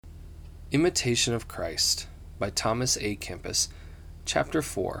Imitation of Christ by Thomas A. Kempis, Chapter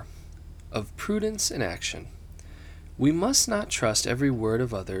 4, of Prudence in Action. We must not trust every word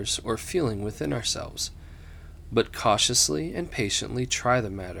of others or feeling within ourselves, but cautiously and patiently try the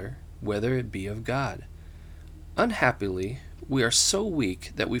matter, whether it be of God. Unhappily, we are so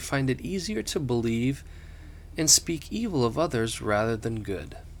weak that we find it easier to believe and speak evil of others rather than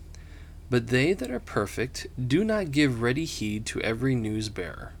good. But they that are perfect do not give ready heed to every news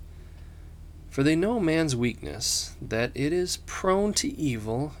bearer. For they know man's weakness, that it is prone to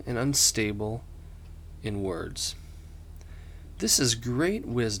evil and unstable in words. This is great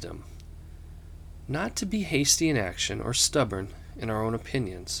wisdom, not to be hasty in action or stubborn in our own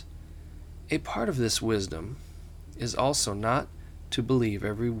opinions. A part of this wisdom is also not to believe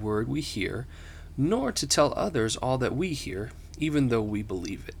every word we hear, nor to tell others all that we hear, even though we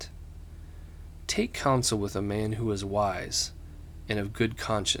believe it. Take counsel with a man who is wise and of good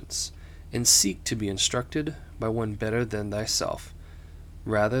conscience, and seek to be instructed by one better than thyself,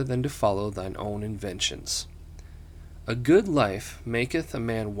 rather than to follow thine own inventions. A good life maketh a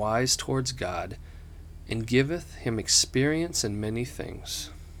man wise towards God, and giveth him experience in many things.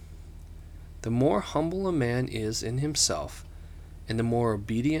 The more humble a man is in himself, and the more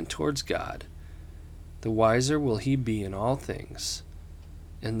obedient towards God, the wiser will he be in all things,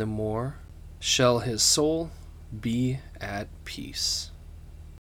 and the more shall his soul be at peace.